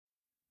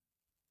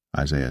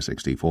Isaiah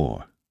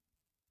 64.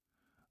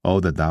 O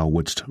that thou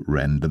wouldst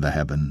rend the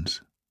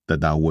heavens, that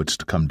thou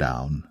wouldst come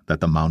down, that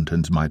the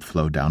mountains might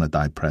flow down at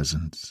thy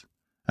presence,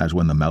 as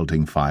when the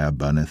melting fire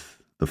burneth,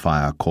 the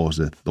fire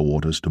causeth the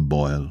waters to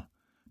boil,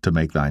 to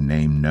make thy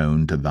name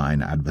known to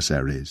thine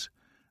adversaries,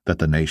 that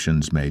the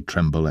nations may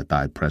tremble at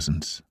thy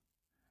presence.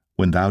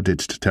 When thou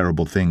didst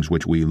terrible things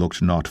which we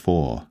looked not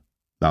for,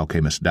 thou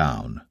camest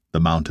down, the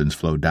mountains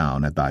flow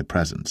down at thy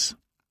presence.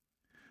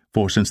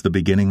 For since the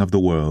beginning of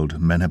the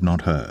world men have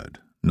not heard,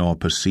 nor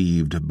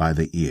perceived by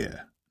the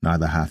ear,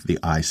 neither hath the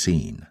eye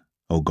seen,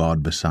 O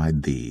God,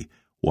 beside thee,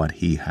 what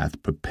he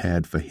hath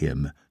prepared for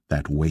him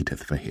that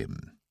waiteth for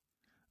him.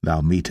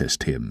 Thou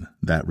meetest him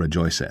that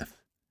rejoiceth,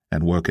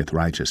 and worketh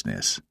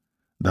righteousness,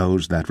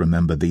 those that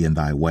remember thee in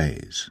thy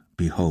ways.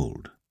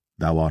 Behold,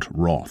 thou art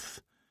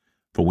wroth,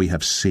 for we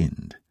have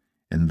sinned,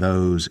 in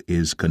those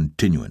is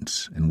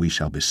continuance, and we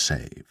shall be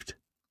saved.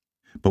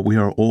 But we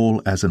are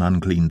all as an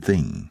unclean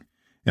thing,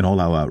 and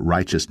all our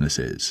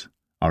righteousnesses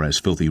are as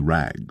filthy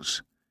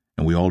rags,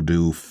 and we all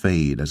do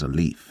fade as a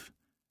leaf,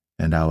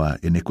 and our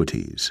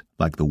iniquities,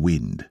 like the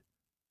wind,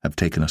 have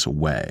taken us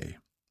away.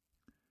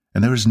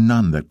 And there is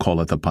none that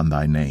calleth upon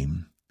thy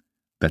name,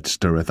 that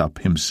stirreth up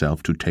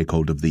himself to take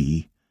hold of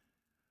thee.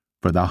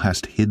 For thou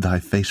hast hid thy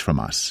face from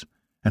us,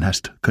 and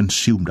hast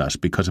consumed us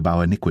because of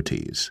our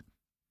iniquities.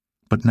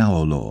 But now,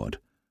 O Lord,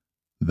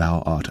 thou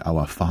art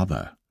our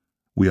Father,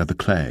 we are the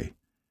clay,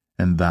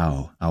 and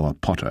thou our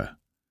potter,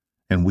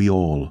 and we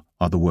all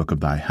are the work of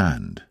thy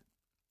hand.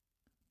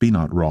 Be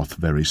not wroth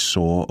very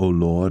sore, O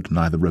Lord,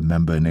 neither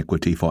remember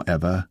iniquity for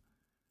ever.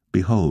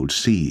 Behold,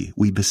 see,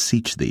 we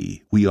beseech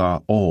thee, we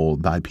are all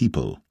thy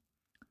people.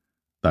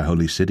 Thy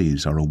holy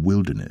cities are a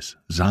wilderness,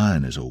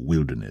 Zion is a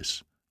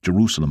wilderness,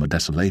 Jerusalem a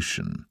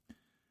desolation.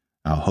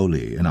 Our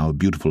holy and our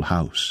beautiful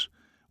house,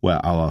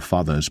 where our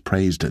fathers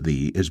praised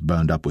thee, is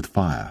burned up with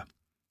fire,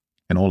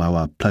 and all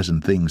our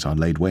pleasant things are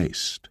laid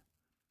waste.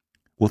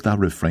 Wilt thou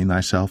refrain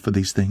thyself for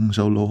these things,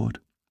 O Lord?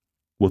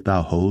 Wilt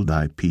thou hold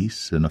thy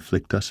peace, and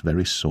afflict us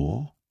very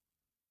sore?